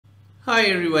Hi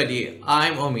everybody,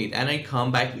 I'm Omid and I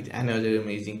come back with another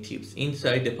amazing tips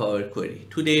inside the Power Query.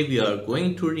 Today we are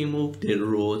going to remove the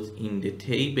rows in the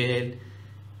table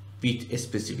with a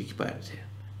specific pattern,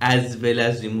 as well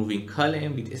as removing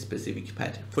column with a specific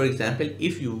pattern. For example,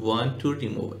 if you want to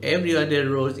remove every other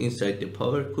rows inside the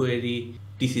Power Query,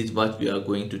 this is what we are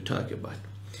going to talk about.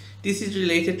 This is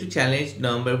related to challenge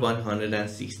number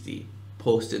 160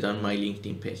 posted on my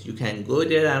LinkedIn page. You can go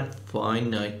there and find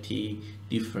 90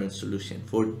 different solutions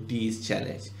for this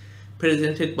challenge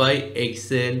presented by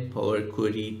Excel, Power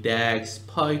Query, DAX,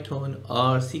 Python,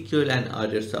 R, SQL and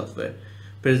other software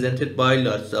presented by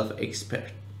lots of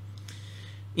experts.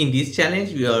 In this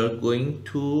challenge we are going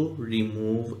to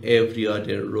remove every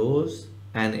other rows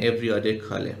and every other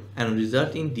column and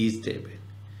result in this table.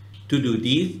 To do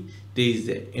this, there is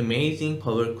an amazing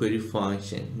Power Query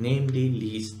function, namely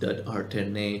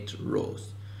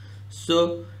list.AlternateRows.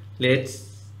 So let's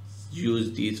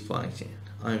use this function.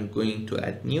 I'm going to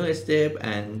add new step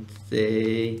and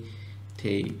say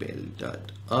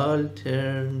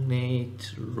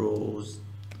Table.AlternateRows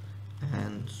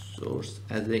and source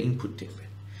as the input table.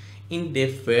 In the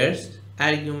first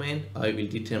argument, I will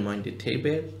determine the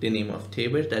table, the name of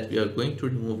table that we are going to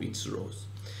remove its rows.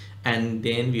 And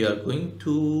then we are going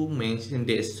to mention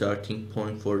the starting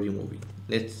point for removing.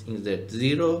 Let's insert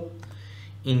 0.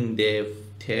 In the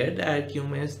third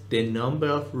argument, the number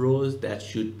of rows that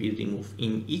should be removed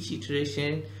in each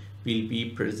iteration will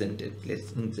be presented.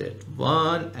 Let's insert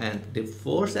 1, and the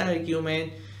fourth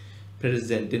argument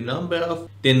present the number of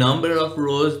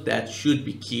rows that should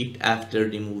be kept after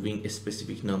removing a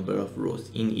specific number of rows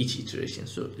in each iteration.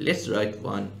 So let's write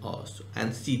 1 also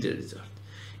and see the result.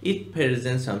 It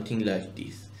presents something like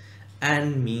this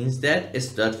and means that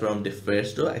start from the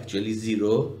first row, actually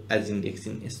 0 as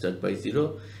indexing start by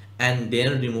 0, and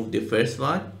then remove the first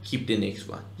one, keep the next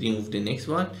one, remove the next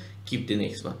one, keep the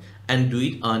next one, and do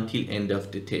it until end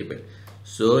of the table.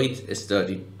 So it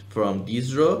started from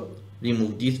this row,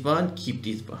 remove this one, keep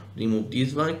this one, remove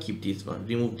this one, keep this one,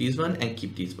 remove this one and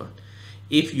keep this one.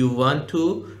 If you want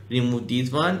to remove this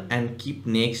one and keep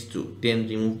next to, then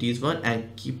remove this one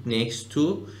and keep next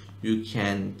to, you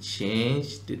can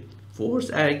change the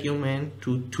fourth argument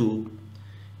to 2.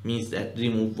 Means that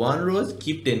remove 1 row,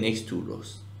 keep the next 2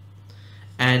 rows.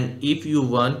 And if you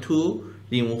want to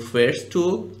remove first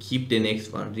 2, keep the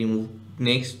next one, remove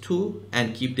next 2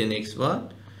 and keep the next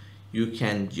one, you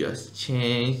can just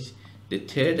change the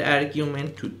third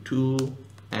argument to 2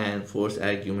 and fourth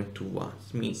argument to 1.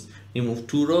 Means remove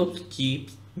 2 rows,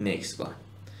 keep next one.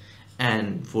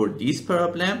 And for this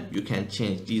problem you can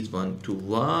change this one to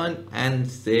 1 and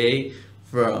say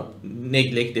from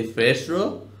neglect the first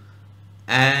row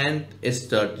and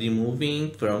start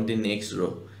removing from the next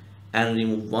row, and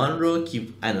remove 1 row,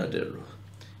 keep another row.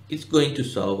 It's going to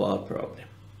solve our problem.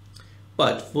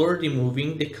 But for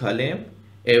removing the column,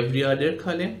 every other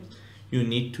column, you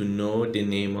need to know the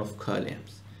name of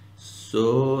columns.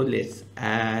 So let's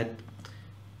add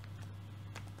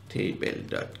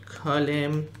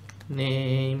table.column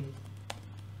name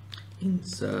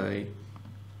inside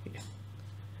here.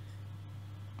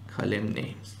 Column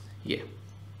names here.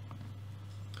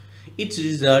 It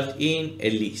results in a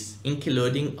list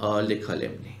including all the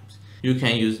column names. You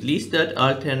can use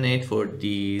list.alternate for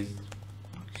these.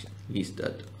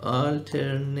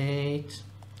 List.alternate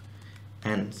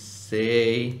and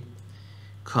say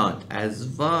count as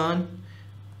 1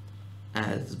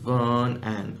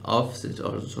 and offset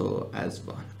also as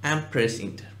 1 and press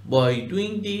enter. By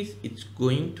doing this, it's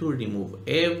going to remove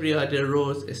every other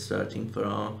rows starting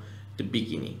from the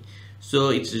beginning. So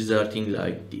it's resulting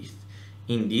like this.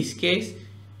 In this case,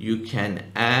 you can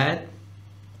add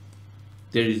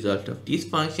the result of this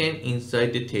function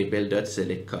inside the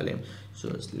table.select column. So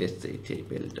let's say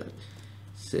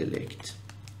table.select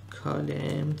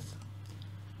columns,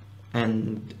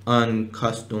 and on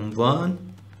custom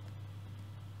 1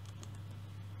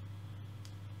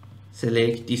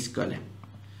 select this column.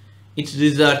 It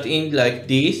results in like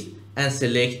this, and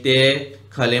select the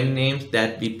column names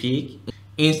that we pick.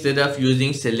 Instead of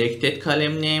using selected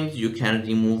column names, you can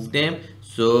remove them.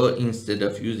 So instead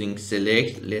of using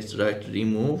select, let's write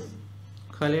remove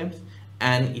columns,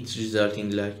 and it's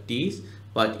resulting like this.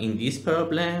 But in this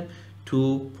problem,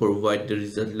 to provide the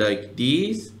result like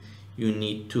this, you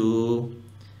need to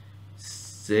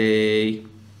say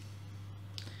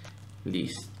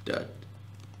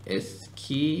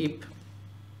list.escape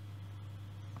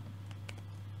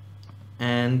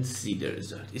and see the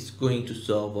result. It's going to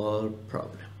solve our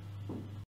problem.